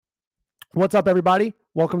What's up, everybody?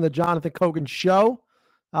 Welcome to the Jonathan Kogan Show.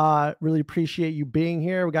 Really appreciate you being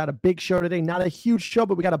here. We got a big show today. Not a huge show,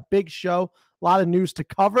 but we got a big show. A lot of news to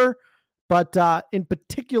cover. But in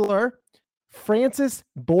particular, Francis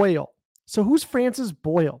Boyle. So who's Francis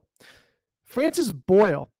Boyle? Francis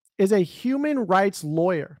Boyle is a human rights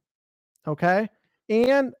lawyer. Okay?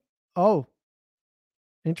 And,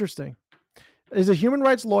 interesting. Is a human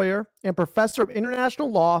rights lawyer and professor of international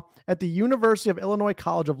law at the University of Illinois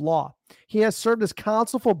College of Law. He has served as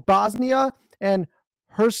counsel for Bosnia and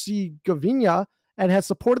Herzegovina and has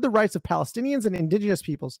supported the rights of Palestinians and indigenous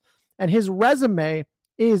peoples. And his resume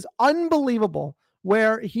is unbelievable,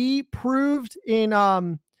 where he proved in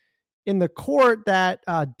the court that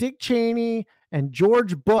Dick Cheney and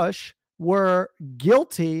George Bush were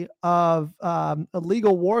guilty of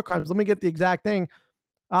illegal war crimes. Let me get the exact thing.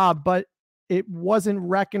 But it wasn't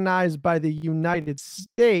recognized by the United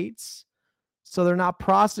States, so they're not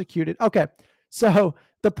prosecuted. Okay, so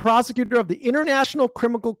the prosecutor of the International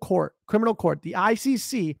Criminal Court, the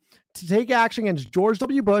ICC, to take action against George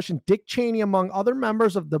W. Bush and Dick Cheney, among other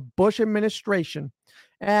members of the Bush administration.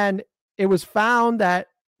 And it was found that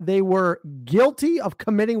they were guilty of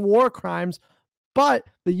committing war crimes, but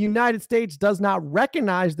the United States does not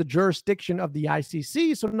recognize the jurisdiction of the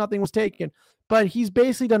ICC, so nothing was taken. But he's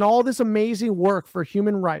basically done all this amazing work for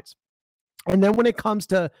human rights. And then when it comes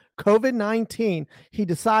to COVID-19, he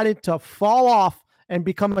decided to fall off and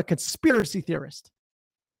become a conspiracy theorist.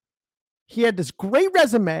 He had this great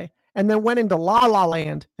resume and then went into La La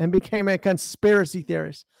Land and became a conspiracy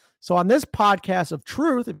theorist. So on this podcast of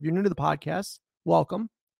truth, if you're new to the podcast, welcome.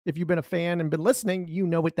 If you've been a fan and been listening, you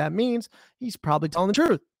know what that means. He's probably telling the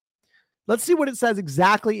truth. Let's see what it says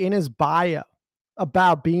exactly in his bio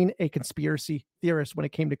about being a conspiracy theorist when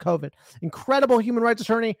it came to COVID. Incredible human rights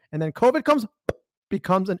attorney, and then COVID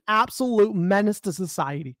becomes an absolute menace to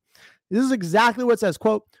society. This is exactly what it says.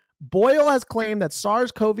 Quote, Boyle has claimed that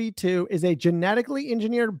SARS-CoV-2 is a genetically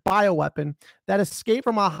engineered bioweapon that escaped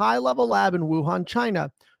from a high-level lab in Wuhan,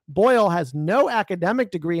 China. Boyle has no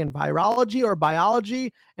academic degree in virology or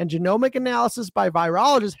biology, and genomic analysis by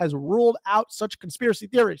virologists has ruled out such conspiracy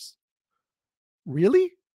theories.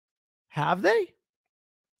 Really? Have they?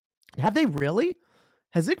 Have they really?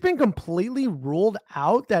 Has it been completely ruled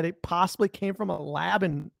out that it possibly came from a lab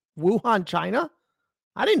in Wuhan, China?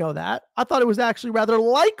 I didn't know that. I thought it was actually rather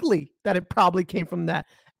likely that it probably came from that.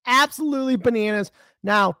 Absolutely bananas.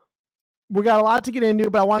 Now, we got a lot to get into,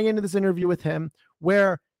 but I want to get into this interview with him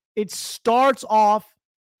where it starts off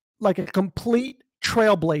like a complete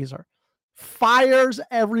trailblazer. Fires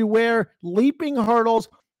everywhere, leaping hurdles.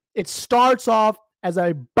 It starts off as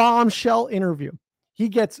a bombshell interview. He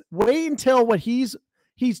gets wait until what he's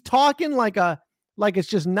talking like it's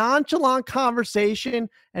just nonchalant conversation,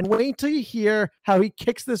 and wait until you hear how he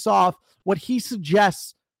kicks this off, what he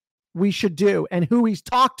suggests we should do and who he's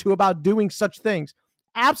talked to about doing such things.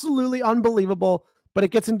 Absolutely unbelievable, but it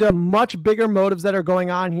gets into much bigger motives that are going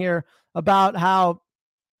on here about how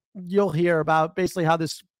you'll hear about basically how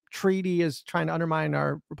this treaty is trying to undermine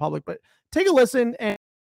our republic. But take a listen and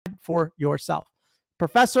for yourself.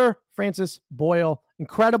 Professor Francis Boyle,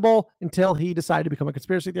 incredible until he decided to become a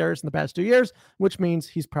conspiracy theorist in the past 2 years, which means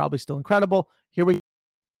he's probably still incredible. Here we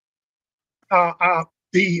go.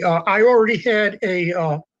 I already had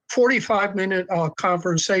a 45-minute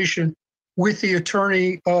conversation with the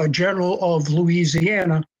Attorney General of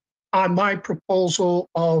Louisiana on my proposal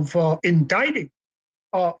of indicting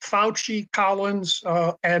Fauci, Collins,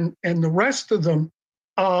 and the rest of them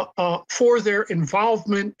for their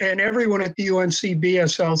involvement, and everyone at the UNC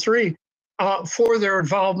BSL-3 for their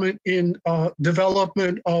involvement in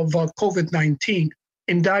development of COVID-19,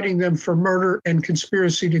 indicting them for murder and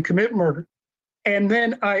conspiracy to commit murder. And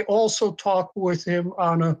then I also talked with him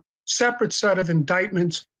on a separate set of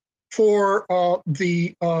indictments for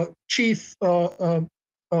the chief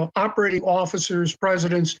operating officers,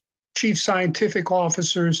 presidents, chief scientific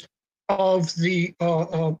officers of the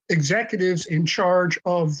executives in charge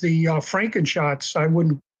of the Frankenshots. I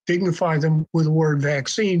wouldn't dignify them with the word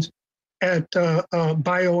vaccines at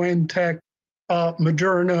BioNTech,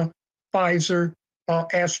 Moderna, Pfizer,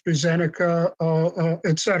 AstraZeneca,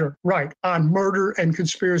 et cetera, right, on murder and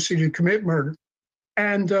conspiracy to commit murder.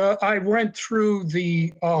 And I went through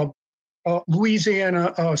the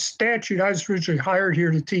Louisiana statute. I was originally hired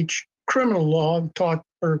here to teach criminal law, taught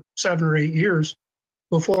for 7 or 8 years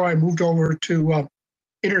before I moved over to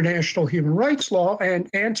international human rights law, and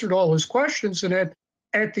answered all his questions. And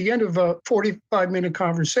at the end of a 45-minute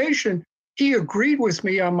conversation, he agreed with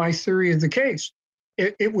me on my theory of the case.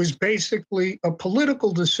 It was basically a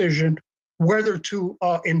political decision whether to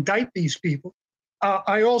indict these people.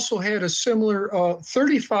 I also had a similar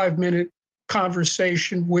 35-minute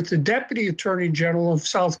conversation with the Deputy Attorney General of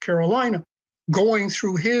South Carolina, going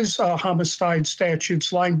through his homicide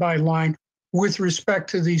statutes line by line with respect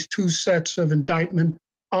to these two sets of indictment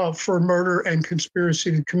for murder and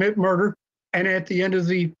conspiracy to commit murder. And at the end of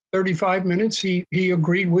the 35 minutes, he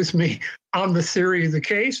agreed with me on the theory of the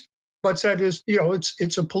case, but said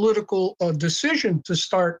it's a political decision to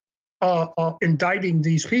start indicting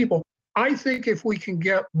these people. I think if we can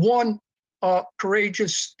get one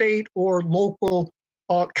courageous state or local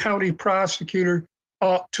county prosecutor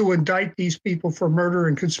to indict these people for murder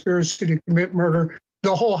and conspiracy to commit murder,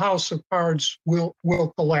 the whole house of cards will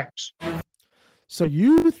collapse. So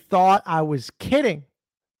you thought I was kidding.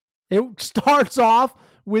 It starts off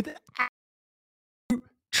with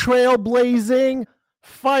trailblazing,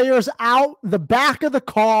 fires out the back of the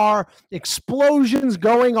car, explosions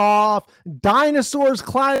going off, dinosaurs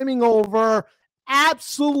climbing over,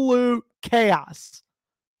 absolute chaos.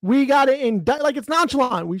 We got to indict, like it's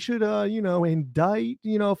nonchalant. We should, indict,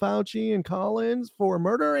 Fauci and Collins for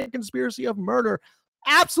murder and conspiracy of murder.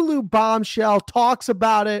 Absolute bombshell, talks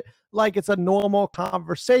about it like it's a normal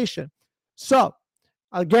conversation. So,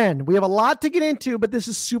 again, we have a lot to get into, but this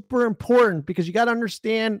is super important because you got to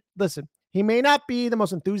understand, listen, he may not be the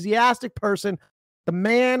most enthusiastic person. The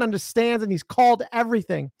man understands and he's called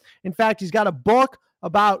everything. In fact, he's got a book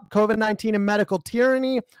about COVID-19 and medical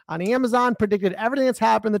tyranny on Amazon, predicted everything that's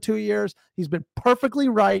happened in the 2 years. He's been perfectly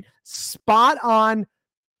right, spot on,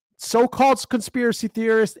 so-called conspiracy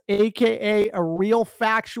theorist, AKA a real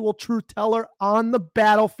factual truth teller on the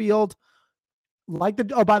battlefield. By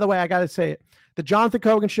the way, I got to say it. The Jonathan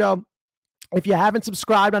Kogan Show. If you haven't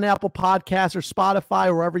subscribed on Apple Podcasts or Spotify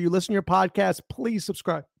or wherever you listen to your podcast, please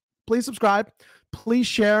subscribe. Please subscribe. Please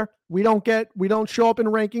share. We don't show up in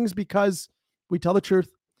rankings because we tell the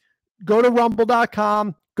truth. Go to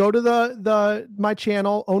rumble.com. Go to my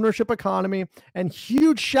channel, Ownership Economy, and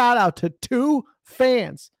huge shout out to two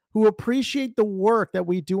fans who appreciate the work that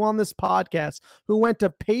we do on this podcast, who went to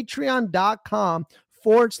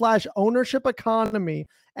patreon.com/Ownership Economy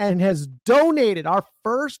and has donated our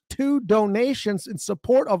first two donations in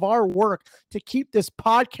support of our work to keep this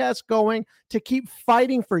podcast going, to keep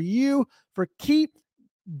fighting for you, for keep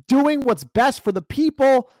doing what's best for the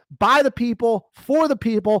people, by the people, for the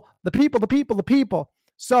people, the people, the people, the people.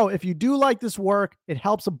 So if you do like this work, it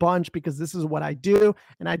helps a bunch because this is what I do,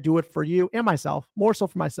 and I do it for you and myself, more so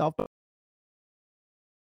for myself.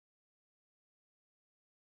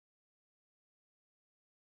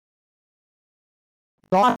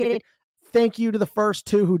 But thank you to the first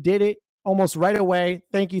two who did it almost right away.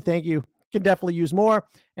 Thank you. Can definitely use more.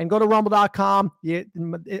 And go to rumble.com.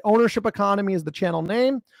 Ownership Economy is the channel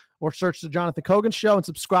name, or search the Jonathan Kogan Show and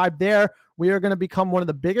subscribe there. We are going to become one of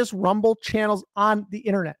the biggest Rumble channels on the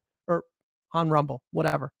internet, or on Rumble,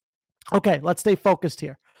 whatever. Okay, let's stay focused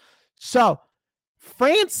here. So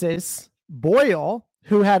Francis Boyle,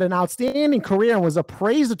 who had an outstanding career and was a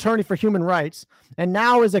praised attorney for human rights, and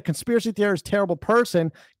now is a conspiracy theorist, terrible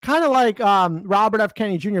person, kind of like Robert F.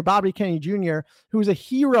 Kennedy Jr., Bobby Kennedy Jr., who's a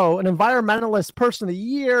hero, an environmentalist, person of the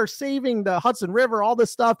year, saving the Hudson River, all this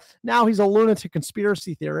stuff. Now he's a lunatic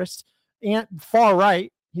conspiracy theorist and far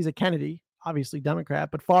right. He's a Kennedy, obviously Democrat,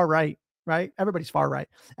 but far right, right? Everybody's far right.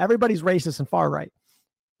 Everybody's racist and far right.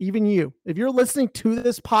 Even you. If you're listening to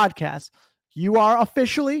this podcast, you are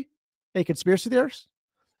officially a conspiracy theorist,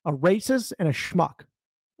 a racist, and a schmuck.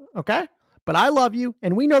 Okay? But I love you,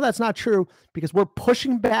 and we know that's not true because we're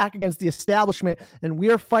pushing back against the establishment, and we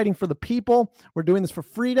are fighting for the people. We're doing this for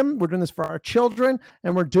freedom. We're doing this for our children,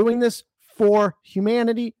 and we're doing this for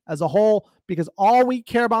humanity as a whole, because all we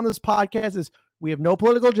care about in this podcast is we have no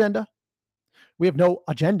political agenda. We have no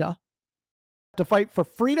agenda to fight for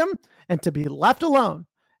freedom and to be left alone.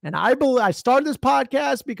 And I started this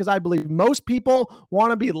podcast because I believe most people want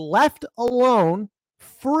to be left alone,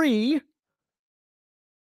 free.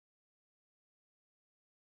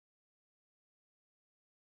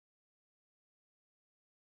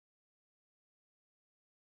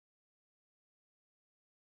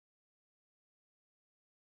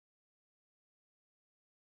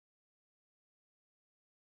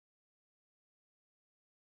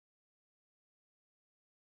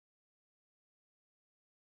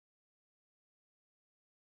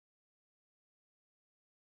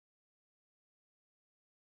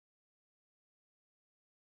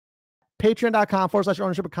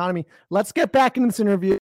 Patreon.com/Ownership Economy. Let's get back into this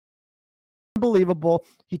interview. Unbelievable.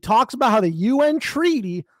 He talks about how the UN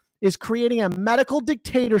treaty is creating a medical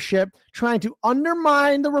dictatorship, trying to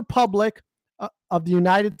undermine the Republic of the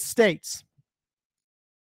United States.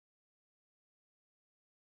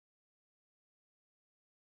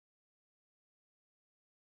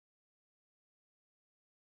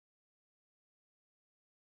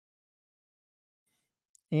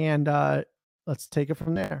 and let's take it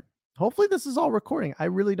from there. Hopefully this is all recording. I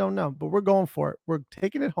really don't know, but we're going for it. We're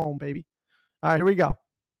taking it home, baby. All right, here we go.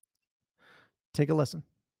 Take a listen.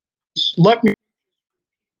 Let me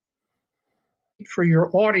for your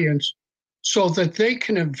audience so that they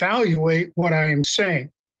can evaluate what I am saying.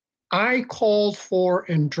 I called for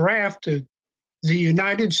and drafted the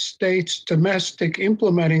United States domestic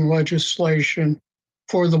implementing legislation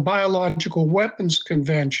for the Biological Weapons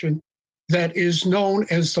Convention that is known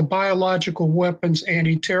as the Biological Weapons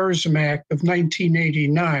Anti-Terrorism Act of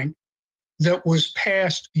 1989, that was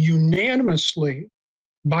passed unanimously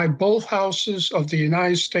by both houses of the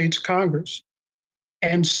United States Congress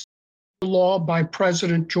and law by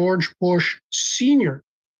President George Bush Sr.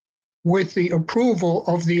 with the approval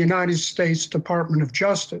of the United States Department of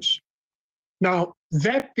Justice. Now,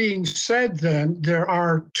 that being said, then, there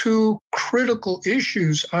are two critical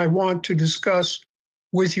issues I want to discuss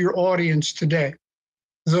with your audience today.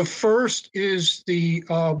 The first is the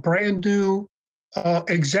brand new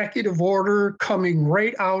executive order coming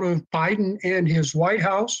right out of Biden and his White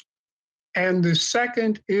House. And the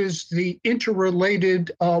second is the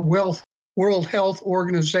interrelated World Health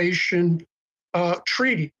Organization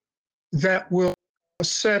treaty that will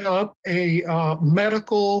set up a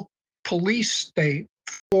medical police state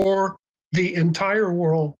for the entire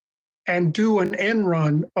world and do an end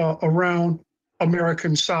run around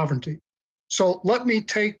American sovereignty. So let me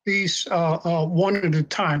take these one at a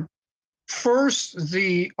time. First,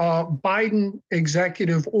 the Biden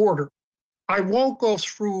executive order. I won't go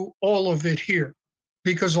through all of it here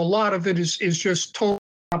because a lot of it is just total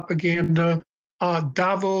propaganda,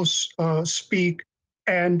 Davos speak,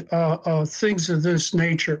 and things of this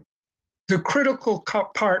nature. The critical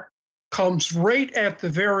part comes right at the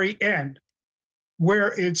very end,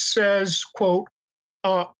 where it says, quote,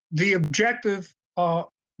 the objective,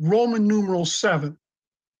 Roman numeral 7,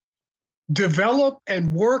 develop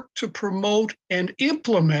and work to promote and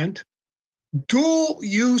implement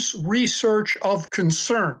dual-use research of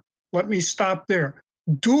concern. Let me stop there.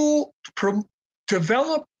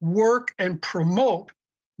 Develop, work, and promote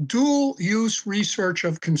dual-use research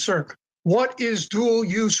of concern. What is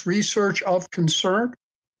dual-use research of concern?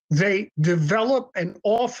 They develop an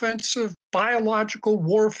offensive biological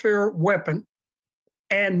warfare weapon,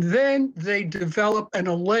 and then they develop an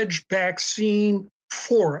alleged vaccine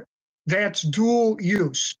for it. That's dual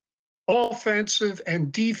use, offensive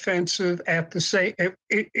and defensive at the same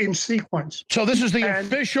in sequence. So this is the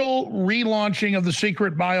official relaunching of the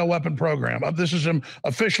secret bioweapon program. This is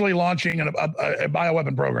officially launching a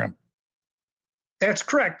bioweapon program. That's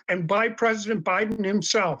correct. And by President Biden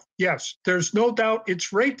himself. Yes, there's no doubt.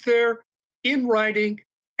 It's right there in writing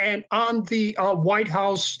and on the White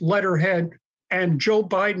House letterhead. And Joe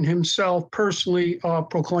Biden himself personally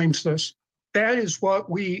proclaims this. That is what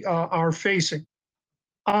we are facing.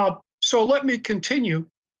 So let me continue.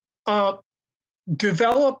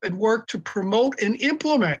 Develop and work to promote and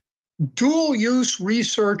implement dual-use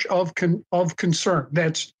research of concern.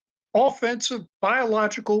 That's offensive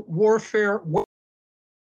biological warfare.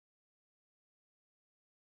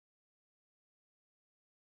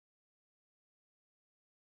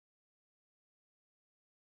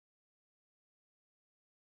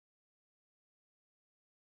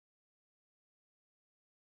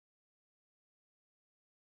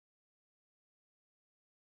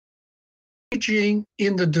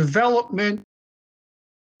 In the development of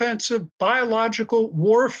offensive biological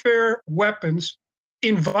warfare weapons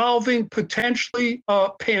involving potentially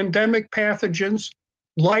pandemic pathogens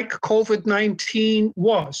like COVID-19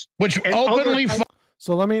 was. Which openly...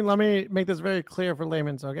 So let me make this very clear for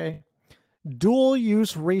layman's, okay? Dual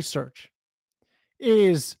use research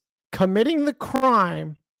is committing the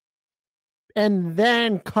crime and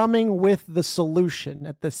then coming with the solution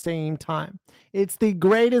at the same time. It's the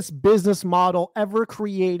greatest business model ever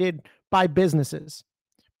created by businesses.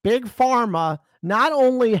 Big Pharma not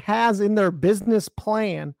only has in their business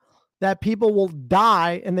plan that people will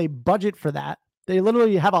die and they budget for that. They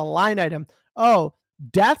literally have a line item. Oh,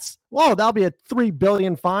 deaths? Well, that'll be a $3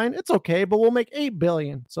 billion fine. It's okay, but we'll make $8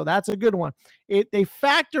 billion. So that's a good one. They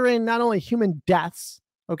factor in not only human deaths,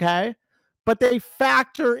 okay, but they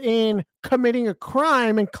factor in committing a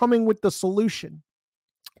crime and coming with the solution.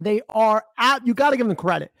 They are you got to give them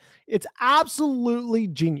credit. It's absolutely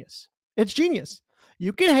genius. It's genius.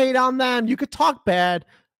 You can hate on them. You could talk bad,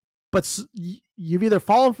 but you've either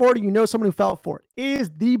fallen for it or you know someone who fell for it. It is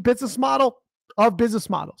the business model of business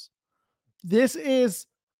models. This is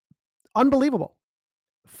unbelievable.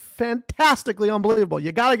 Fantastically unbelievable.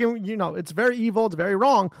 You got to give, it's very evil. It's very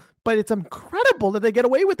wrong, but it's incredible that they get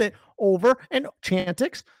away with it over and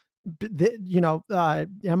Chantix.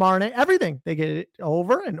 mRNA, everything. They get it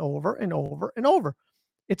over and over and over and over.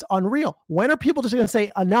 It's unreal. When are people just going to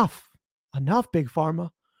say enough? Enough, Big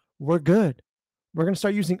Pharma. We're good. We're going to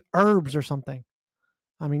start using herbs or something.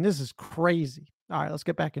 I mean, this is crazy. All right, let's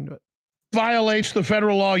get back into it. Violates the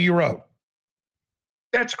federal law you wrote.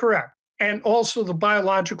 That's correct. And also the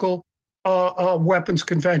Biological Weapons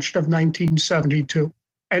Convention of 1972.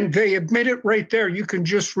 And they admit it right there. You can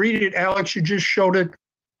just read it, Alex. You just showed it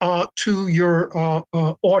to your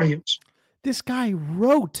audience. This guy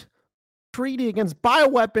wrote treaty against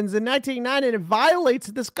bioweapons in 1990, and it violates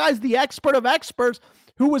it. This guy's the expert of experts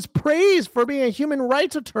who was praised for being a human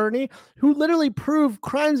rights attorney who literally proved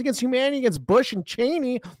crimes against humanity against Bush and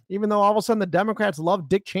Cheney, even though all of a sudden the Democrats love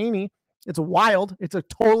Dick Cheney. It's wild. It's a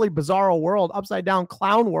totally bizarro world, upside down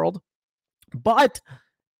clown world, but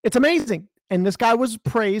it's amazing. And this guy was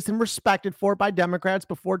praised and respected for it by Democrats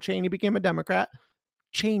before Cheney became a Democrat.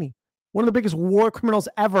 Cheney, one of the biggest war criminals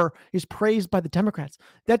ever, is praised by the Democrats.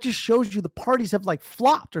 That just shows you the parties have like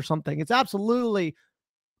flopped or something. It's absolutely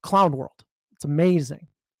clown world. It's amazing.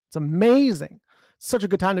 It's amazing. Such a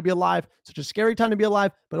good time to be alive. Such a scary time to be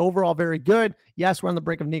alive, but overall very good. Yes, we're on the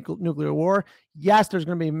brink of nuclear war. Yes, there's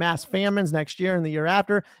going to be mass famines next year and the year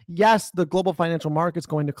after. Yes, the global financial market's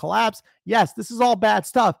going to collapse. Yes, this is all bad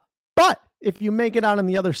stuff. But if you make it out on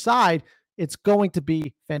the other side, it's going to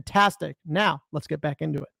be fantastic. Now, let's get back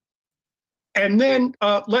into it. And then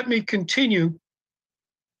let me continue.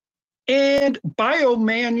 And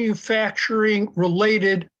biomanufacturing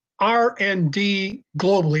related R&D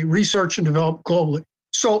globally, research and development globally.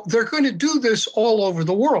 So they're going to do this all over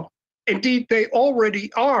the world. Indeed, they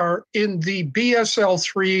already are in the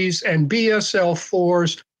BSL-3s and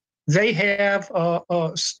BSL-4s. They have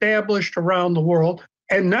established around the world.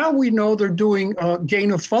 And now we know they're doing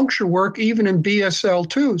gain of function work even in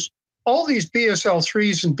BSL-2s. All these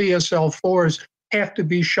BSL-3s and BSL-4s have to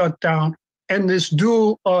be shut down. And this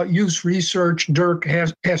dual use research,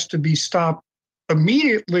 DURC, has to be stopped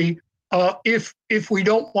immediately if we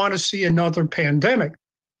don't want to see another pandemic.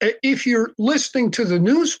 If you're listening to the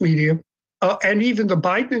news media and even the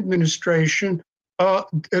Biden administration,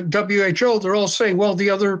 WHO, they're all saying, well,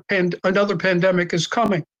 another pandemic is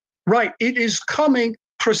coming. Right, it is coming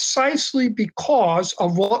precisely because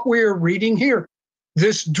of what we're reading here.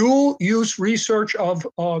 This dual use research of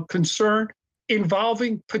concern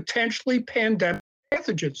involving potentially pandemic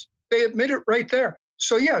pathogens. They admit it right there.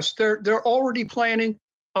 So yes, they're already planning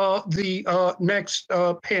the next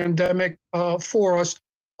pandemic for us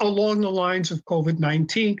along the lines of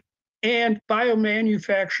COVID-19 and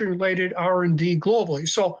biomanufacturing related R&D globally.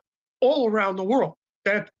 So all around the world,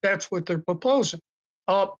 that's what they're proposing.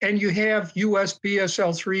 And you have US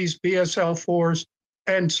BSL-3s, BSL-4s,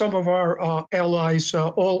 and some of our allies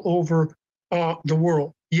all over the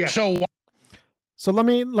world. Yes. So let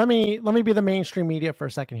me be the mainstream media for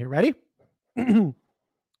a second here. Ready?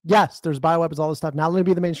 Yes, there's bioweapons, all this stuff. Now let me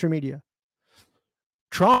be the mainstream media.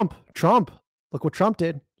 Trump. Look what Trump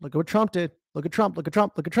did. Look at Trump. Look, it's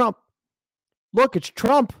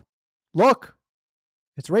Trump. Look,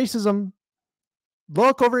 it's racism.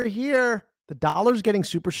 Look over here. The dollar's getting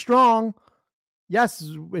super strong. Yes,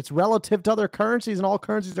 it's relative to other currencies and all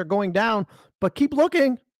currencies are going down, but keep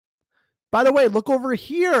looking. By the way, look over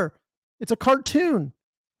here. It's a cartoon.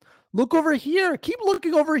 Look over here. Keep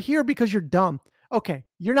looking over here because you're dumb. Okay,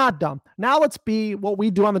 you're not dumb. Now let's be what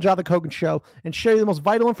we do on the Jonathan Kogan Show and share you the most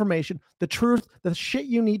vital information, the truth, the shit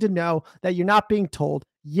you need to know that you're not being told.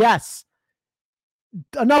 Yes.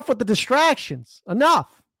 Enough with the distractions.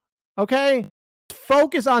 Enough. Okay?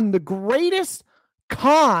 Focus on the greatest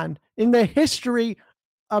con in the history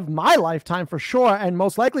of my lifetime for sure, and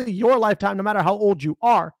most likely your lifetime, no matter how old you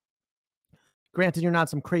are. Granted, you're not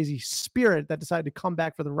some crazy spirit that decided to come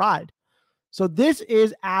back for the ride. So this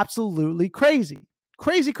is absolutely crazy.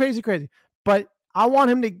 Crazy. But I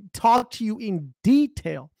want him to talk to you in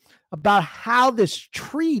detail about how this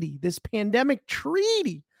treaty, this pandemic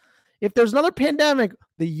treaty, if there's another pandemic,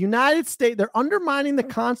 the United States, they're undermining the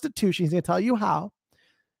Constitution. He's going to tell you how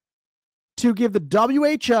to give the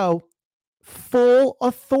WHO full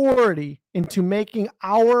authority into making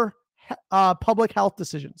our public health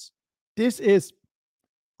decisions. This is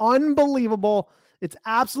unbelievable. It's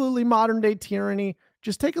absolutely modern day tyranny.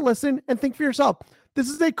 Just take a listen and think for yourself. This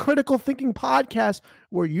is a critical thinking podcast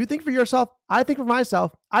where you think for yourself. I think for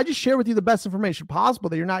myself. I just share with you the best information possible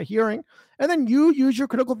that you're not hearing. And then you use your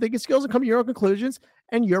critical thinking skills and come to your own conclusions,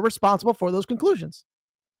 and you're responsible for those conclusions.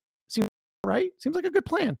 Seems right? Seems like a good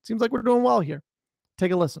plan. Seems like we're doing well here.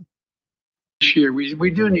 Take a listen. This year,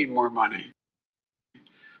 we do need more money.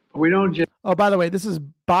 But we don't just... Oh, by the way, this is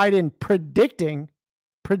Biden predicting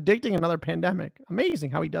predicting another pandemic.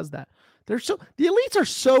 Amazing how he does that. The elites are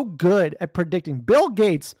so good at predicting. Bill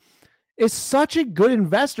Gates is such a good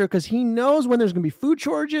investor because he knows when there's going to be food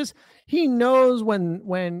shortages. He knows when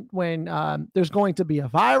there's going to be a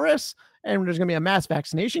virus and there's going to be a mass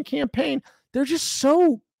vaccination campaign. They're just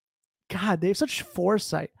so, God, they have such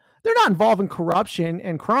foresight. They're not involved in corruption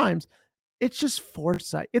and crimes. It's just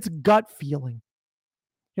foresight. It's gut feeling.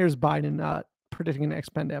 Here's Biden predicting the next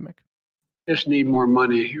pandemic. Just need more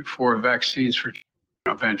money for vaccines for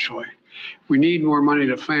eventually. We need more money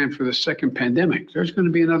to plan for the second pandemic. There's going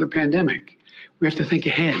to be another pandemic. We have to think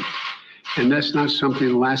ahead. And that's not something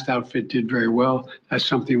the last outfit did very well. That's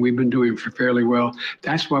something we've been doing fairly well.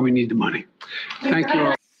 That's why we need the money. Thank you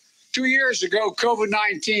all. 2 years ago,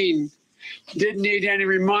 COVID-19 didn't need any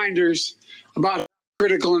reminders about how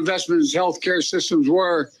critical investments healthcare systems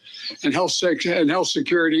were and health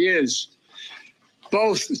security is,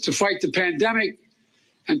 both to fight the pandemic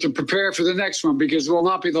and to prepare for the next one, because it will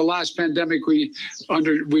not be the last pandemic we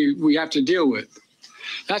have to deal with.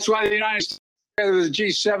 That's why the United States, together with the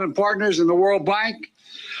G7 partners and the World Bank,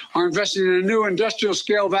 are investing in a new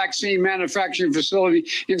industrial-scale vaccine manufacturing facility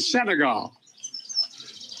in Senegal.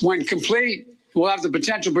 When complete, we'll have the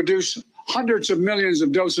potential to produce hundreds of millions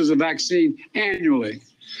of doses of vaccine annually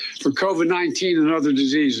for COVID-19 and other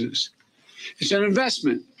diseases. It's an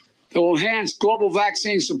investment that will enhance global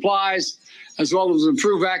vaccine supplies as well as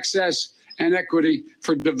improve access and equity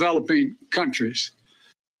for developing countries.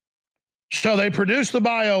 So they produce the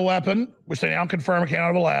bioweapon, which they now confirm came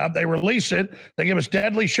out of a lab. They release it. They give us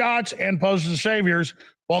deadly shots and pose as saviors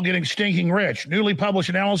while getting stinking rich. Newly published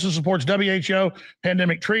analysis supports WHO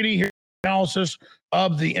pandemic treaty. Here's analysis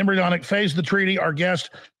of the embryonic phase of the treaty. Our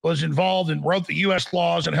guest was involved and wrote the U.S.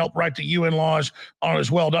 laws and helped write the UN laws on it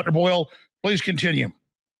as well. Dr. Boyle, please continue.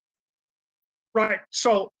 Right.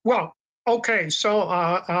 So, well, okay. So,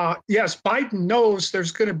 yes, Biden knows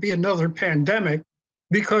there's going to be another pandemic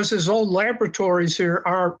because his own laboratories here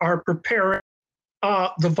are preparing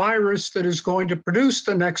the virus that is going to produce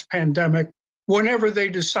the next pandemic whenever they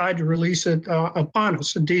decide to release it upon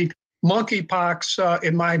us. Indeed, monkeypox,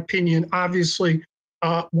 in my opinion, obviously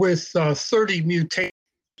with 30 mutations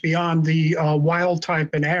beyond the wild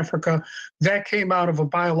type in Africa, that came out of a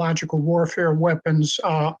biological warfare weapons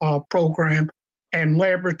program and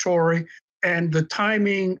laboratory. And the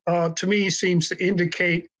timing, to me, seems to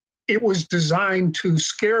indicate it was designed to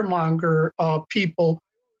scaremonger people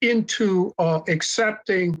into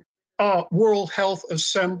accepting World Health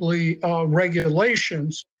Assembly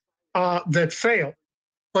regulations that failed.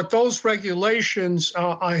 But those regulations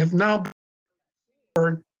I have now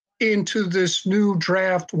been into this new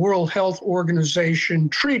draft World Health Organization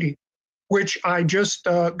treaty, which I just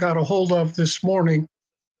got a hold of this morning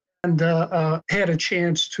and had a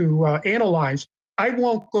chance to analyze. I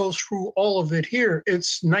won't go through all of it here.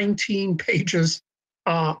 It's 19 pages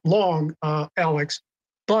long, Alex,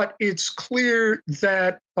 but it's clear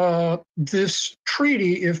that this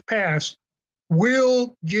treaty, if passed,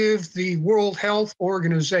 will give the World Health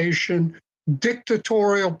Organization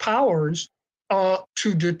dictatorial powers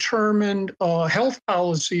to determine health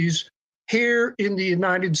policies here in the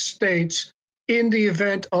United States in the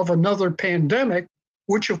event of another pandemic,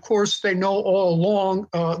 which of course they know all along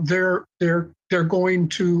they're going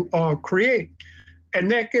to create. And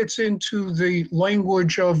that gets into the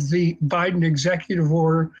language of the Biden executive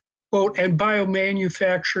order, quote, and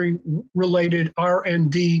biomanufacturing related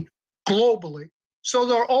R&D globally. So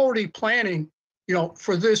they're already planning,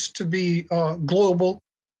 for this to be global.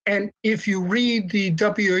 And if you read the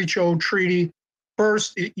WHO treaty,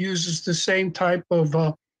 first, it uses the same type of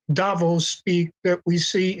Davos speak that we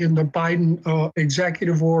see in the Biden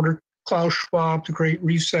executive order, Klaus Schwab, the Great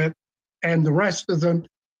Reset, and the rest of them.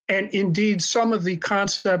 And indeed, some of the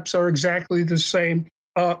concepts are exactly the same,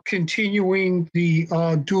 continuing the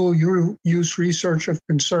dual use research of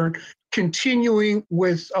concern, continuing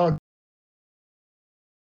with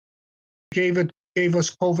gave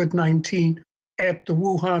us COVID-19 at the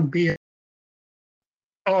Wuhan BA,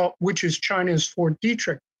 which is China's Fort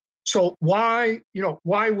Detrick. So why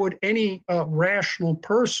would any rational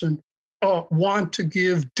person want to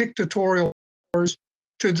give dictatorial powers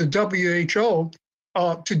to the WHO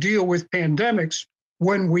to deal with pandemics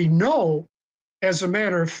when we know, as a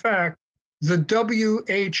matter of fact, the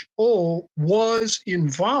WHO was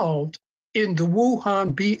involved in the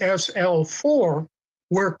Wuhan BSL-4,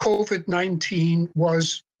 where COVID-19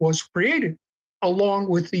 was created, along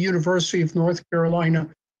with the University of North Carolina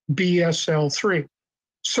BSL-3.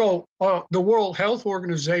 So the World Health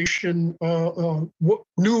Organization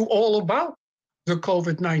knew all about the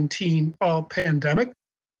COVID-19 pandemic,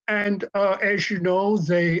 And as you know,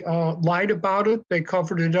 they lied about it. They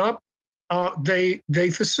covered it up. They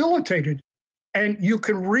facilitated. And you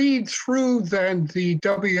can read through then the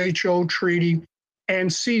WHO treaty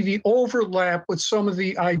and see the overlap with some of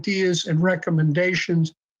the ideas and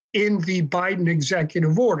recommendations in the Biden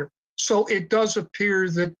executive order. So it does appear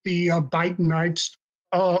that the Bidenites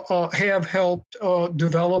have helped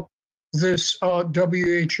develop this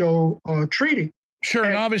WHO treaty. Sure,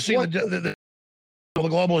 and obviously the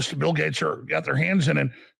globalists, Bill Gates, got their hands in it.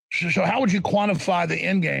 So how would you quantify the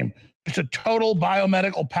end game? It's a total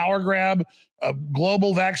biomedical power grab,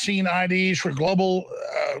 global vaccine IDs for global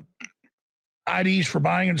IDs for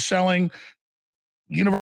buying and selling,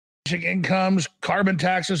 universal incomes, carbon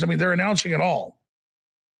taxes. I mean, they're announcing it all.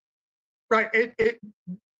 Right.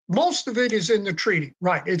 Most of it is in the treaty.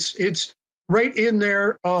 Right. It's right in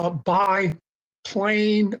there by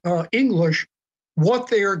plain English what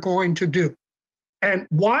they are going to do. And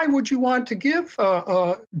why would you want to give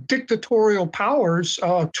dictatorial powers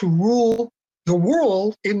to rule the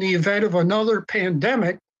world in the event of another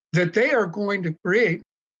pandemic that they are going to create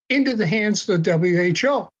into the hands of the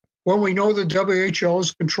WHO? When we know the WHO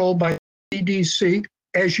is controlled by CDC,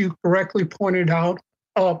 as you correctly pointed out,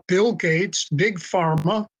 Bill Gates, Big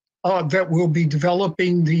Pharma, that will be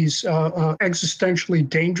developing these existentially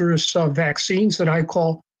dangerous vaccines that I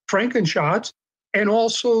call Frankenshots, and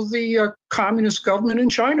also the communist government in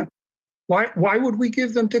China. Why would we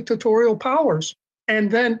give them dictatorial powers?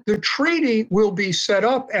 And then the treaty will be set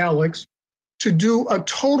up, Alex, to do a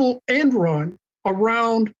total end run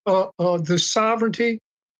around the sovereignty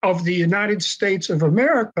of the United States of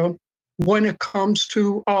America when it comes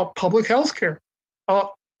to public health care.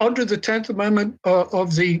 Under the 10th Amendment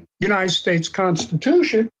of the United States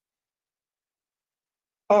Constitution,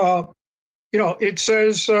 it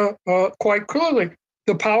says quite clearly,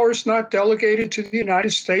 the powers not delegated to the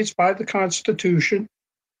United States by the Constitution,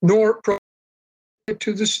 nor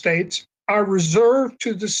to the states, are reserved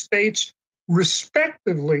to the states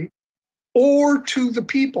respectively, or to the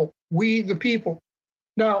people, we the people.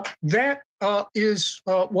 Now, that is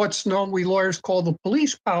what's known, we lawyers call the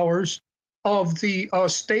police powers of the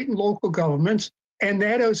state and local governments, and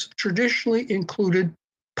that has traditionally included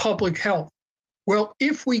public health. Well,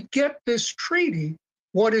 if we get this treaty,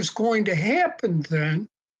 what is going to happen then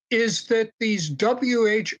is that these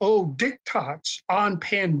WHO diktats on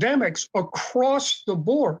pandemics across the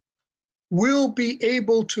board will be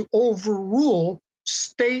able to overrule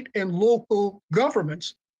state and local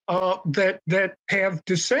governments that have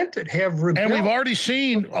dissented, have rebelled. And we've already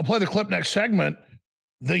seen, I'll play the clip next segment,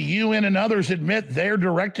 the UN and others admit they're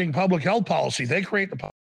directing public health policy. They create the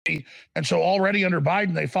policy. And so already under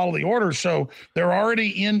Biden, they follow the orders. So they're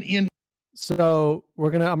already in. So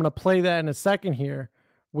I'm going to play that in a second here,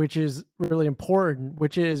 which is really important,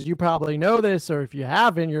 which is, you probably know this, or if you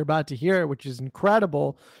haven't, you're about to hear it, which is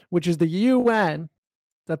incredible, which is the UN.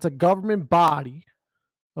 That's a government body.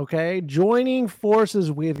 Okay. Joining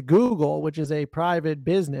forces with Google, which is a private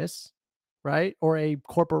business, right? Or a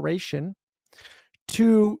corporation,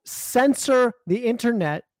 to censor the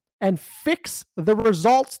internet and fix the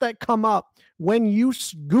results that come up when you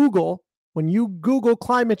Google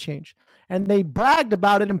climate change. And they bragged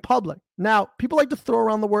about it in public. Now, people like to throw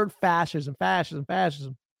around the word fascism.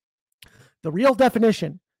 The real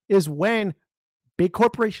definition is when big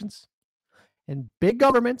corporations and big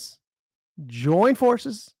governments join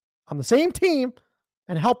forces on the same team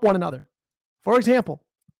and help one another. For example,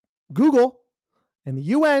 Google and the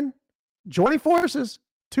UN joining forces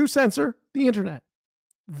to censor the internet.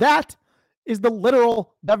 That is the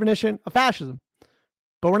literal definition of fascism.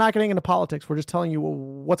 But we're not getting into politics. We're just telling you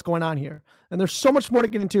what's going on here. And there's so much more to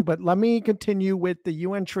get into, but let me continue with the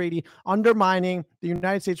UN treaty undermining the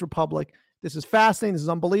United States Republic. This is fascinating. This is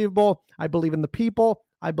unbelievable. I believe in the people.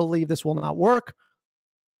 I believe this will not work,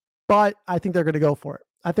 but I think they're going to go for it.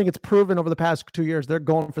 I think it's proven over the past 2 years, they're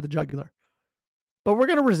going for the jugular. But we're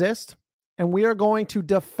going to resist, and we are going to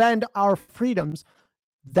defend our freedoms.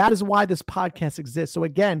 That is why this podcast exists. So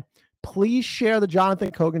again, please share the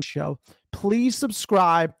Jonathan Kogan Show. Please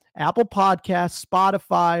subscribe, Apple Podcasts,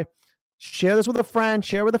 Spotify. Share this with a friend,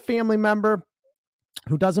 share with a family member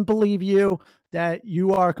who doesn't believe you, that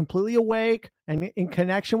you are completely awake and in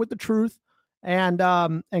connection with the truth. And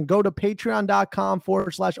go to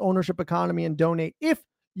patreon.com/ownership economy and donate if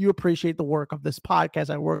you appreciate the work of this podcast.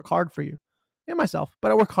 I work hard for you and myself,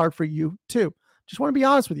 but I work hard for you too. Just want to be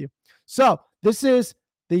honest with you. So this is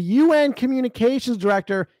the UN Communications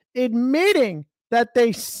Director admitting that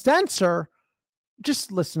they censor.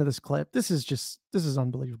 Just listen to this clip. This is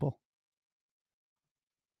unbelievable.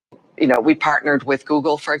 we partnered with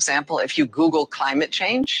Google, for example. If you Google climate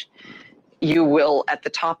change, you will, at the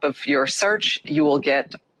top of your search, you will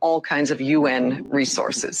get all kinds of UN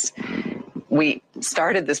resources. We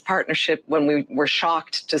started this partnership when we were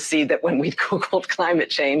shocked to see that when we Googled climate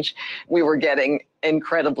change, we were getting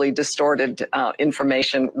incredibly distorted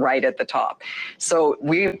information right at the top. So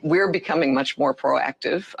we're becoming much more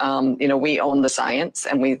proactive. We own the science,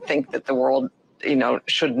 and we think that the world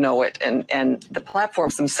should know it, and the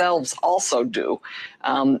platforms themselves also do.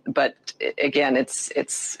 But again, it's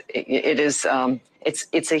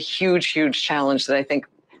a huge challenge that I think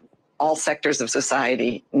all sectors of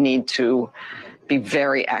society need to be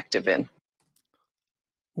very active in.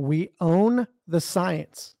 We own the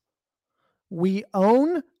science. We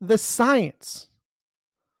own the science.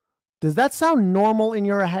 Does that sound normal in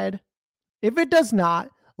your head? If it does not,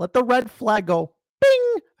 let the red flag go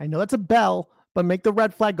bing. I know that's a bell, but make the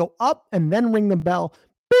red flag go up and then ring the bell.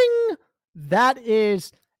 Bing! That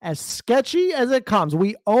is as sketchy as it comes.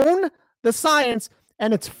 We own the science,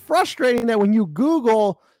 and it's frustrating that when you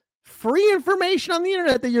Google free information on the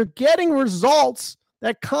internet that you're getting results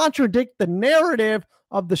that contradict the narrative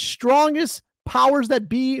of the strongest powers that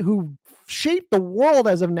be who shape the world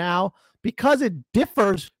as of now, because it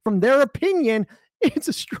differs from their opinion. It's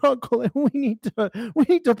a struggle, and we need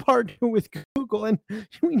to partner with Google, and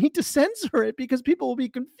we need to censor it because people will be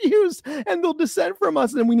confused and they'll dissent from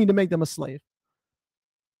us, and we need to make them a slave.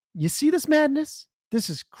 You see this madness? This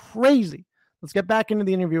is crazy. Let's get back into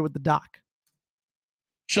the interview with the doc.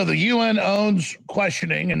 So the UN owns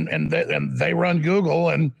questioning, and they run Google,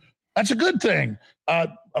 and that's a good thing.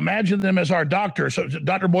 Imagine them as our doctor. So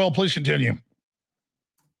Dr. Boyle, please continue.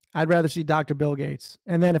 I'd rather see Dr. Bill Gates.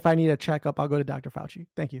 And then if I need a checkup, I'll go to Dr. Fauci.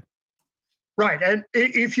 Thank you. Right. And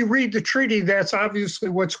if you read the treaty, that's obviously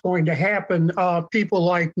what's going to happen. People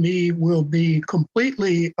like me will be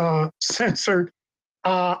completely censored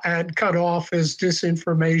and cut off as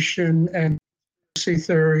disinformation and conspiracy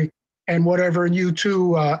theory and whatever. And you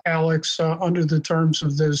too, Alex, under the terms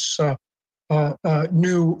of this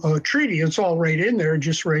new treaty. It's all right in there.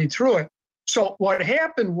 Just read through it. So what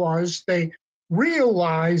happened was they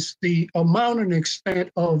realized the amount and extent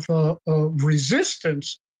of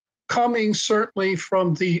resistance coming certainly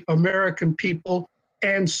from the American people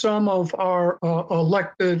and some of our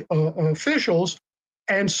elected officials.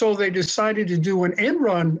 And so they decided to do an end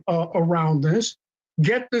run around this,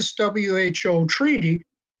 get this WHO treaty.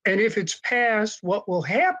 And if it's passed, what will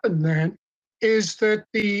happen then is that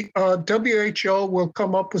the WHO will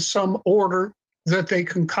come up with some order that they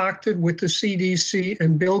concocted with the CDC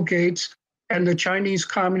and Bill Gates and the Chinese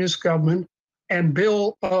Communist government and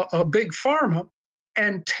a big pharma,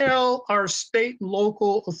 and tell our state and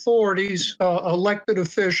local authorities, elected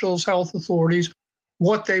officials, health authorities,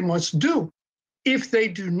 what they must do. If they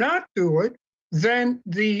do not do it, then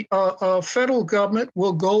the federal government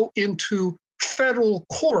will go into federal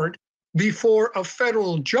court before a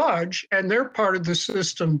federal judge, and they're part of the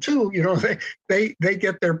system too. They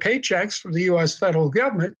get their paychecks from the U.S. federal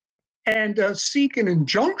government, and seek an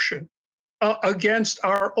injunction against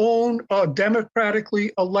our own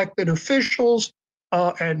democratically elected officials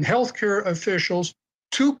and healthcare officials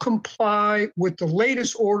to comply with the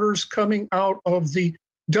latest orders coming out of the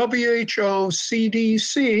WHO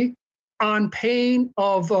CDC on pain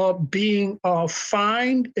of being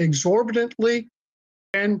fined exorbitantly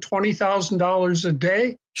and $20,000 a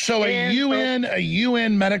day. So a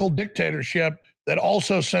UN medical dictatorship that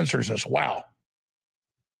also censors us. Wow.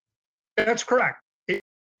 That's correct.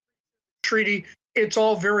 Treaty, it's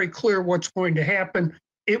all very clear what's going to happen.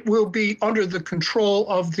 It will be under the control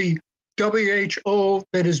of the WHO,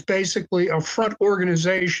 that is basically a front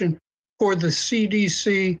organization for the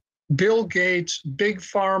CDC, Bill Gates, Big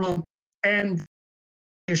Pharma, and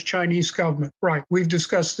his Chinese government. Right. We've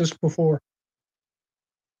discussed this before.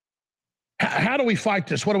 How do we fight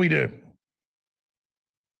this? What do we do?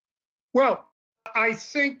 Well, I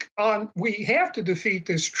think we have to defeat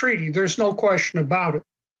this treaty. There's no question about it.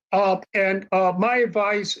 And my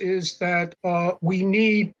advice is that we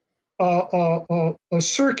need a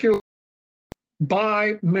circular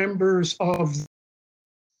by members of the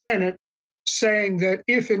Senate saying that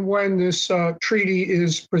if and when this treaty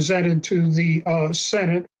is presented to the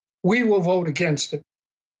Senate, we will vote against it.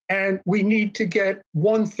 And we need to get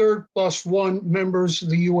 1/3 + 1 members of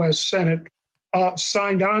the U.S. Senate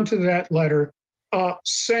signed on to that letter,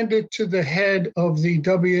 send it to the head of the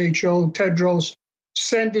WHO, Tedros,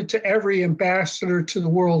 send it to every ambassador to the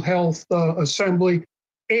World Health Assembly,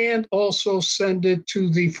 and also send it to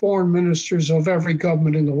the foreign ministers of every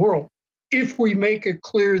government in the world. If we make it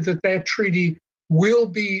clear that that treaty will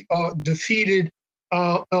be defeated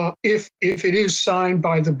if it is signed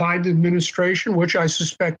by the Biden administration, which I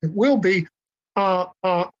suspect it will be,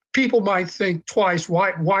 people might think twice.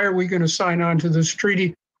 Why are we going to sign on to this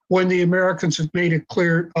treaty when the Americans have made it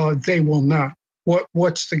clear they will not?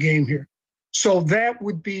 What's the game here? So that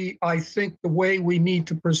would be, I think, the way we need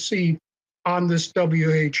to proceed on this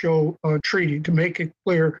WHO treaty, to make it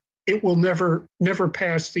clear it will never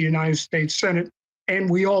pass the United States Senate. And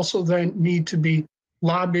we also then need to be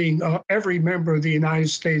lobbying every member of the United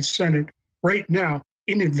States Senate right now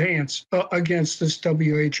in advance against this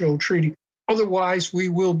WHO treaty. Otherwise, we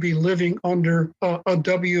will be living under a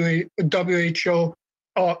WHO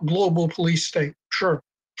global police state. Sure.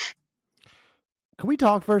 Can we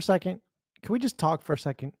talk for a second? Can we just talk for a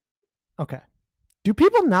second? Okay. Do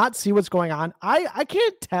people not see what's going on? I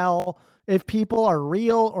can't tell if people are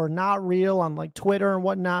real or not real on like Twitter and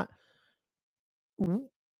whatnot.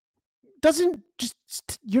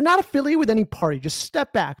 You're not affiliated with any party. Just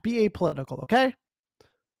step back, be apolitical, okay?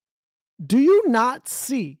 Do you not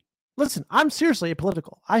see? Listen, I'm seriously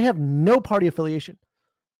apolitical. I have no party affiliation.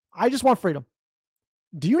 I just want freedom.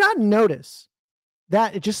 Do you not notice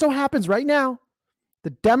that it just so happens right now,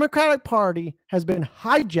 the Democratic Party has been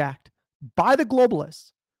hijacked by the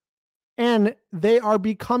globalists and they are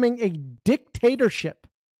becoming a dictatorship?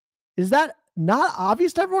 Is that not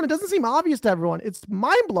obvious to everyone? It doesn't seem obvious to everyone. It's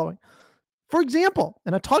mind-blowing. For example,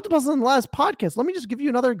 and I talked about this in the last podcast, let me just give you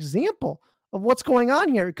another example of what's going on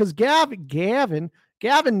here, because Gavin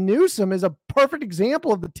Newsom is a perfect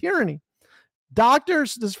example of the tyranny.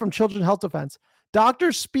 Doctors, this is from Children's Health Defense,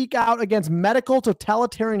 doctors speak out against medical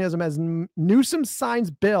totalitarianism as Newsom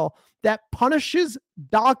signs bill that punishes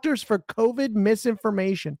doctors for COVID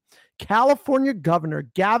misinformation. California Governor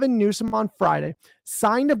Gavin Newsom on Friday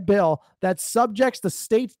signed a bill that subjects the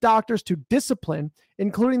state's doctors to discipline,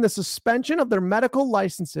 including the suspension of their medical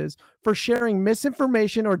licenses for sharing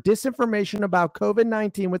misinformation or disinformation about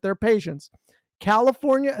COVID-19 with their patients.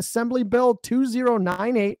 California Assembly Bill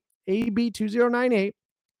 2098, AB 2098,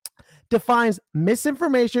 defines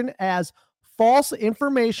misinformation as false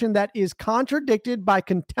information that is contradicted by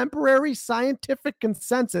contemporary scientific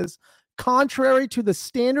consensus, contrary to the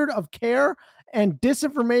standard of care, and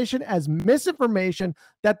disinformation as misinformation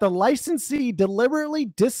that the licensee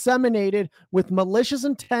deliberately disseminated with malicious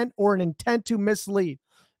intent or an intent to mislead.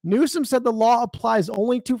 Newsom said the law applies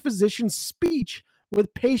only to physicians' speech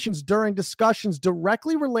with patients during discussions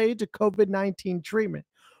directly related to COVID-19 treatment.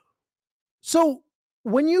 So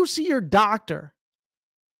when you see your doctor,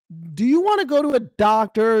 do you want to go to a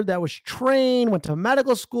doctor that was trained, went to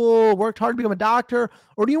medical school, worked hard to become a doctor?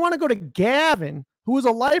 Or do you want to go to Gavin, who was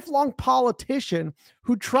a lifelong politician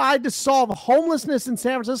who tried to solve homelessness in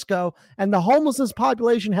San Francisco, and the homelessness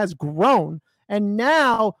population has grown? And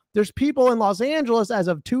now there's people in Los Angeles as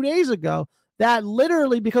of 2 days ago that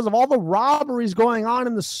literally, because of all the robberies going on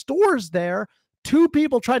in the stores there, 2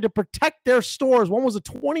 people tried to protect their stores. One was a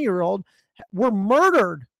 20-year-old, were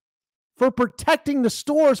murdered for protecting the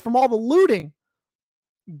stores from all the looting.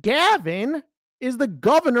 Gavin is the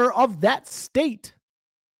governor of that state.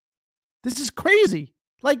 This is crazy.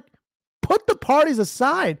 Like, put the parties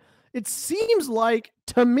aside. It seems like,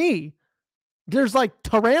 to me, there's like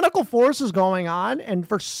tyrannical forces going on, and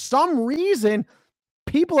for some reason,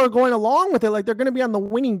 people are going along with it like they're going to be on the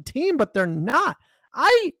winning team, but they're not.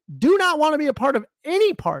 I do not want to be a part of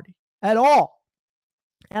any party at all.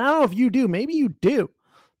 And I don't know if you do. Maybe you do.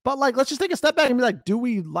 But like, let's just take a step back and be like, do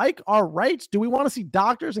we like our rights? Do we want to see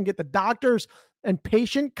doctors and get the doctors and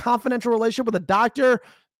patient confidential relationship with a doctor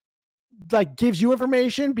like gives you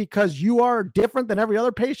information because you are different than every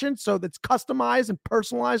other patient, so that's customized and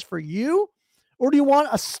personalized for you? Or do you want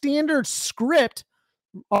a standard script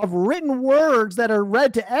of written words that are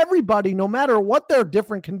read to everybody, no matter what their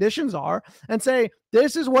different conditions are, and say,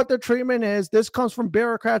 this is what the treatment is. This comes from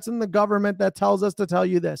bureaucrats in the government that tells us to tell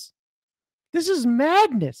you this. This is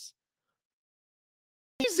madness.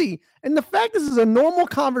 Easy. And the fact this is a normal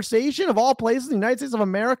conversation of all places in the United States of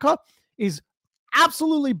America is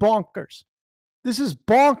absolutely bonkers. This is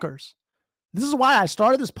bonkers. This is why I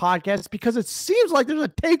started this podcast, because it seems like there's a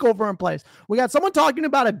takeover in place. We got someone talking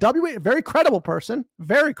about a very credible person,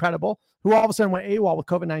 very credible, who all of a sudden went AWOL with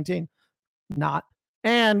COVID-19. Not.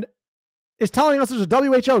 And is telling us there's a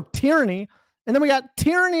WHO tyranny. And then we got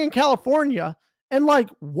tyranny in California. And like,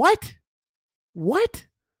 what? What?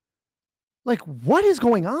 Like, what is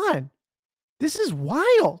going on? This is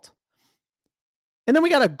wild. And then we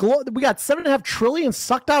got $7.5 trillion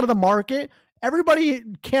sucked out of the market. Everybody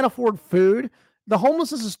can't afford food. The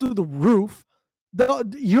homelessness is through the roof.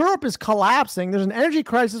 Europe is collapsing. There's an energy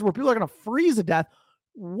crisis where people are going to freeze to death.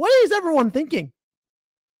 What is everyone thinking?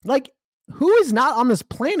 Like, who is not on this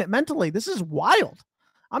planet mentally? This is wild.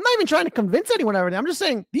 I'm not even trying to convince anyone everything. I'm just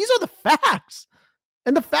saying these are the facts.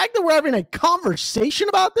 And the fact that we're having a conversation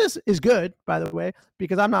about this is good, by the way,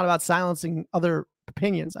 because I'm not about silencing other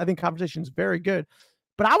opinions. I think conversation is very good.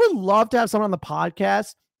 But I would love to have someone on the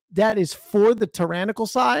podcast that is for the tyrannical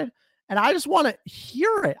side. And I just want to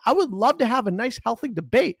hear it. I would love to have a nice, healthy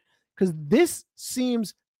debate because this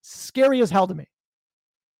seems scary as hell to me.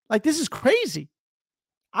 Like, this is crazy.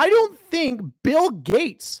 I don't think Bill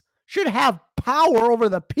Gates should have power over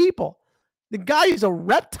the people. The guy is a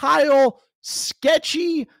reptile,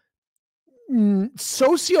 sketchy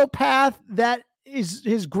sociopath that is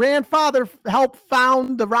his grandfather helped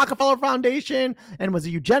found the Rockefeller Foundation and was a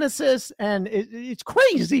eugenicist. And it's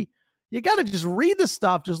crazy. You got to just read the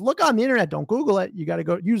stuff. Just look on the internet. Don't Google it. You got to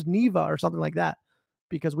go use Neva or something like that,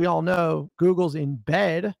 because we all know Google's in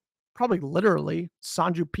bed, probably literally.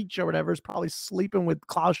 Sanju Pichai or whatever is probably sleeping with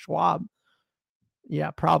Klaus Schwab.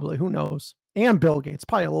 Yeah, probably. Who knows? And Bill Gates.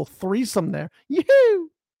 Probably a little threesome there. Yoo-hoo!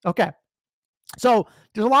 Okay. So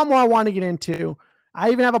there's a lot more I want to get into.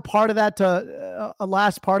 I even have a part of that, a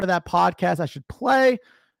last part of that podcast I should play.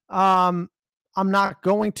 I'm not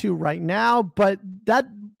going to right now, but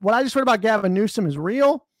what I just heard about Gavin Newsom is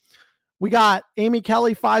real. We got Amy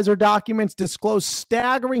Kelly, Pfizer documents disclose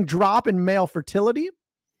staggering drop in male fertility.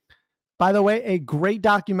 By the way, a great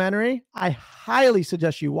documentary I highly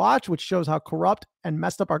suggest you watch, which shows how corrupt and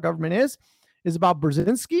messed up our government is about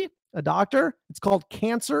Brzezinski, a doctor. It's called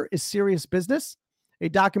Cancer is Serious Business, a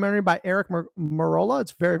documentary by Eric Merola.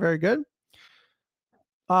 It's very, very good.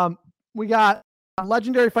 We got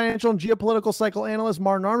legendary financial and geopolitical psychoanalyst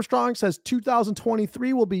Martin Armstrong says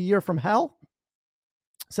 2023 will be a year from hell.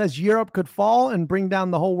 Says Europe could fall and bring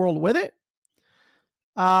down the whole world with it.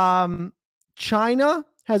 China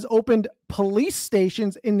has opened police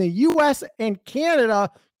stations in the US and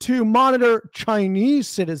Canada to monitor Chinese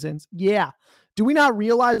citizens. Yeah. Do we not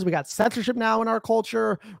realize we got censorship now in our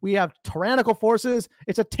culture? We have tyrannical forces.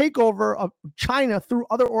 It's a takeover of China through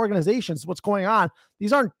other organizations. What's going on?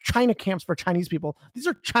 These aren't China camps for Chinese people. These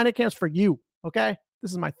are China camps for you. Okay.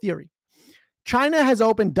 This is my theory. China has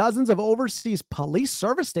opened dozens of overseas police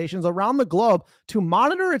service stations around the globe to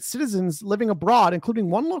monitor its citizens living abroad, including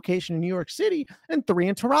one location in New York City and 3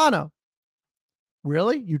 in Toronto.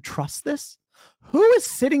 Really? You trust this? Who is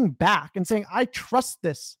sitting back and saying, I trust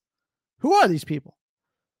this? Who are these people?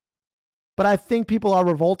 But I think people are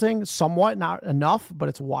revolting somewhat, not enough, but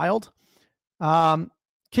it's wild.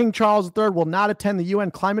 King Charles III will not attend the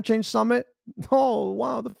UN Climate Change Summit. Oh,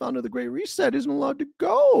 wow. The founder of the Great Reset isn't allowed to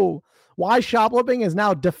go. Why shoplifting is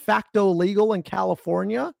now de facto legal in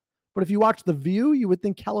California. But if you watch The View, you would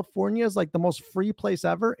think California is like the most free place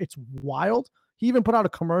ever. It's wild. He even put out a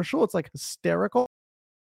commercial. It's like hysterical.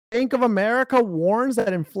 Bank of America warns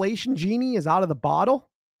that inflation genie is out of the bottle.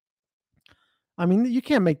 I mean, you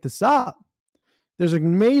can't make this up. There's an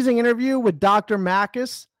amazing interview with Dr.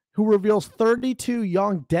 Makis, who reveals 32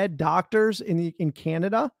 young dead doctors in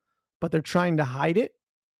Canada, but they're trying to hide it.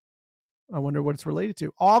 I wonder what it's related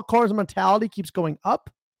to. All-cause mortality keeps going up.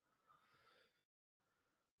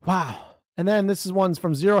 Wow. And then this is one's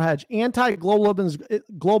from Zero Hedge.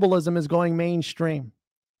 Anti-globalism is going mainstream.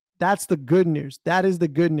 That's the good news. That is the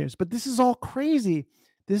good news. But this is all crazy.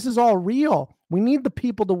 This is all real. We need the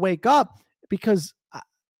people to wake up, because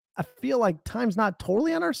I feel like time's not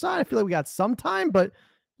totally on our side. I feel like we got some time, but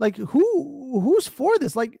like who's for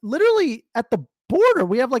this? Like literally at the border,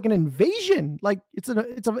 we have like an invasion. Like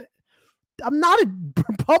I'm not a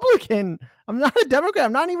Republican. I'm not a Democrat.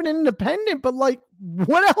 I'm not even an independent, but like,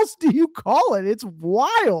 what else do you call it? It's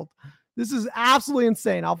wild. This is absolutely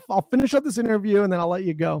insane. I'll finish up this interview and then I'll let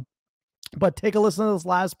you go, but take a listen to this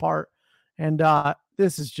last part. And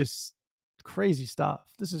this is just crazy stuff.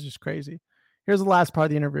 This is just crazy. Here's the last part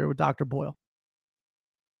of the interview with Dr. Boyle.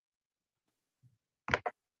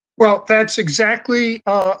 Well, that's exactly,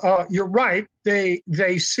 you're right. They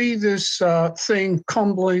see this thing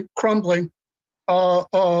crumbling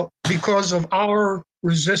because of our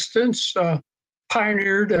resistance,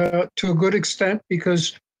 pioneered to a good extent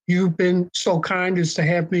because you've been so kind as to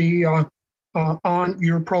have me on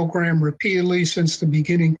your program repeatedly since the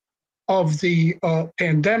beginning of the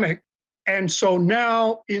pandemic. And so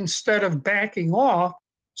now, instead of backing off,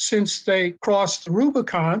 since they crossed the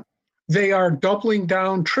Rubicon, they are doubling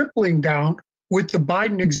down, tripling down with the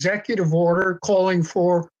Biden executive order calling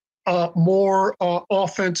for more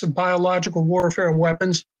offensive biological warfare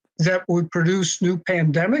weapons that would produce new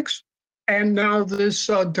pandemics. And now this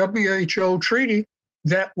WHO treaty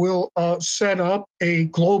that will set up a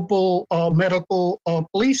global medical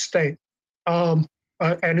police state. And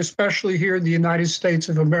especially here in the United States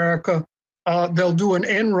of America, they'll do an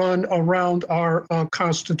end run around our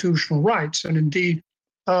constitutional rights. And indeed,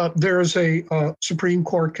 there is a Supreme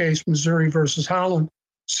Court case, Missouri versus Holland,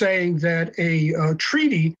 saying that a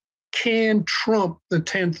treaty can trump the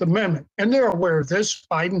 10th Amendment. And they're aware of this.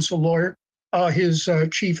 Biden's a lawyer. His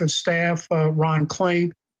chief of staff, Ron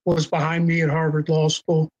Klain, was behind me at Harvard Law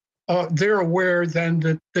School. They're aware then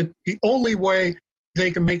that the only way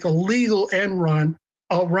they can make a legal end run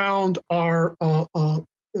around our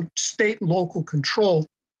state and local control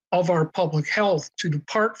of our public health to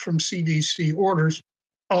depart from CDC orders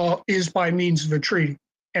is by means of a treaty.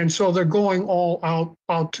 And so they're going all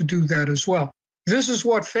out to do that as well. This is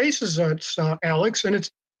what faces us, Alex, and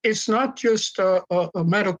it's not just a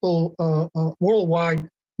medical, worldwide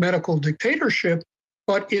medical dictatorship,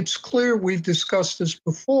 but it's clear, we've discussed this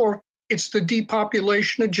before, it's the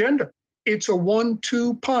depopulation agenda. It's a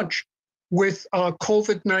 1-2 punch with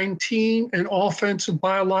COVID-19, an offensive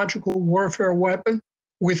biological warfare weapon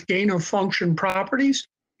with gain-of-function properties.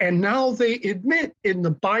 And now they admit in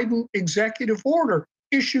the Biden executive order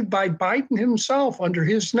issued by Biden himself under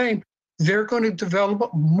his name, they're going to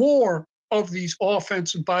develop more of these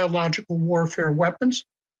offensive biological warfare weapons,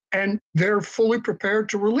 and they're fully prepared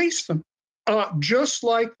to release them. Just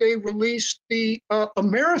like they released the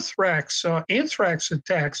Amerithrax, anthrax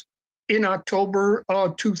attacks in October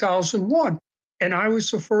 2001. And I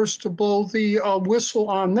was the first to blow the whistle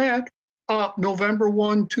on that November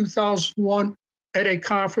 1, 2001, at a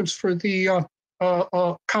conference for the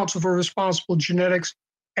Council for Responsible Genetics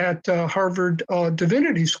at Harvard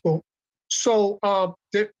Divinity School. So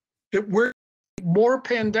that we're more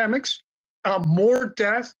pandemics, more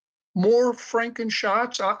death, more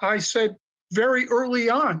Frankenshots. I said very early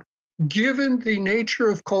on, given the nature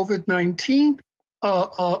of COVID-19,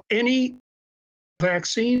 any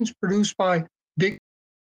vaccines produced by big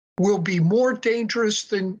will be more dangerous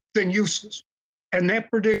than useless. And that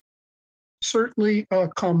prediction certainly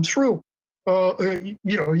come through.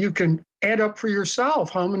 You can add up for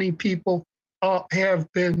yourself how many people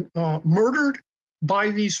have been murdered by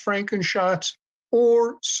these Frankenshots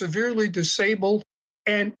or severely disabled.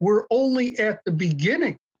 And we're only at the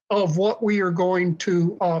beginning of what we are going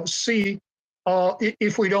to see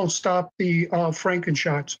if we don't stop the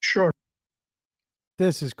Frankenshots. Sure.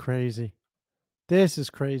 This is crazy. This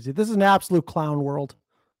is crazy. This is an absolute clown world.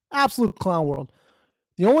 Absolute clown world.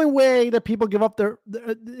 The only way that people give up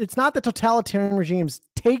it's not that totalitarian regimes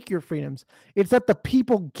take your freedoms. It's that the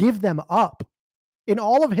people give them up. In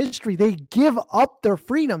all of history, they give up their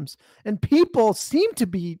freedoms, and people seem to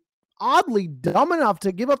be oddly dumb enough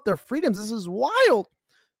to give up their freedoms. This is wild.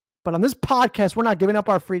 But on this podcast, we're not giving up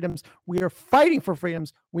our freedoms. We are fighting for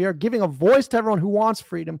freedoms. We are giving a voice to everyone who wants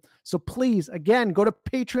freedom. So please, again, go to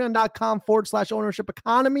patreon.com/ownership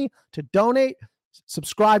economy to donate.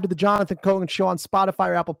 Subscribe to the Jonathan Kogan Show on Spotify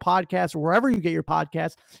or Apple Podcasts or wherever you get your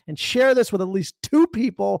podcasts, and share this with at least 2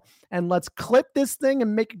 people. And let's clip this thing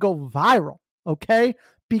and make it go viral. Okay?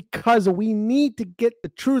 Because we need to get the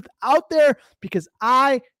truth out there, because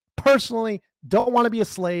I personally don't want to be a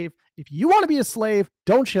slave. If you want to be a slave,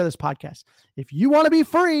 don't share this podcast. If you want to be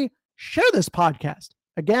free, share this podcast.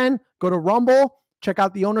 Again, go to Rumble, check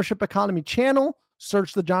out the Ownership Economy channel,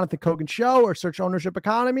 search the Jonathan Kogan Show or search Ownership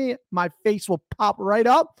Economy. My face will pop right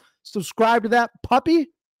up. Subscribe to that puppy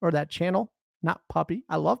or that channel. Not puppy.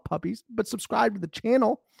 I love puppies, but subscribe to the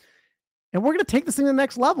channel. And we're going to take this thing to the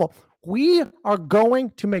next level. We are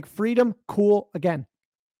going to make freedom cool again.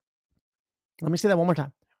 Let me say that one more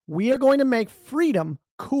time. We are going to make freedom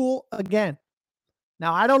cool again.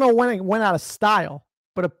 Now, I don't know when it went out of style,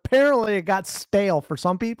 but apparently it got stale for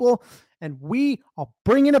some people, and we are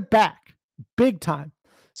bringing it back big time.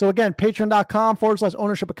 So again,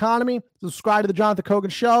 patreon.com/ownership economy. Subscribe to the Jonathan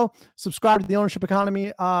Kogan Show. Subscribe to the Ownership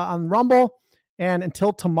Economy on Rumble. And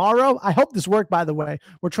until tomorrow, I hope this worked, by the way.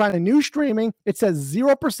 We're trying a new streaming. It says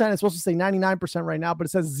 0%. It's supposed to say 99% right now, but it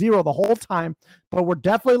says 0 the whole time. But we're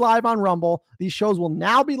definitely live on Rumble. These shows will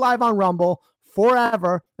now be live on Rumble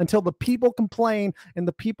forever until the people complain and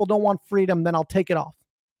the people don't want freedom. Then I'll take it off.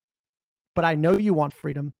 But I know you want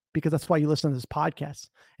freedom, because that's why you listen to this podcast.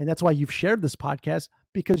 And that's why you've shared this podcast,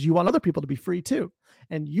 because you want other people to be free too.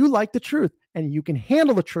 And you like the truth, and you can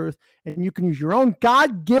handle the truth, and you can use your own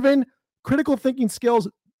God-given critical thinking skills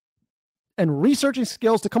and researching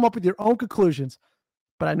skills to come up with your own conclusions.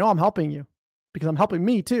 But I know I'm helping you, because I'm helping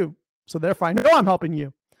me too. So therefore, I know I'm helping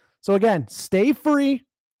you. So again, stay free.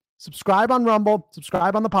 Subscribe on Rumble.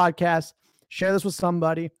 Subscribe on the podcast. Share this with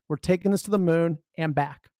somebody. We're taking this to the moon and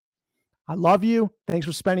back. I love you. Thanks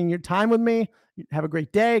for spending your time with me. Have a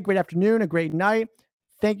great day, great afternoon, a great night.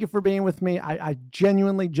 thank you for being with me. I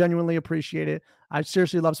genuinely appreciate it. I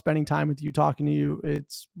seriously love spending time with you, talking to you.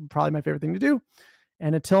 It's probably my favorite thing to do.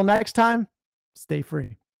 And until next time, stay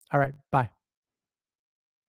free. All right. Bye.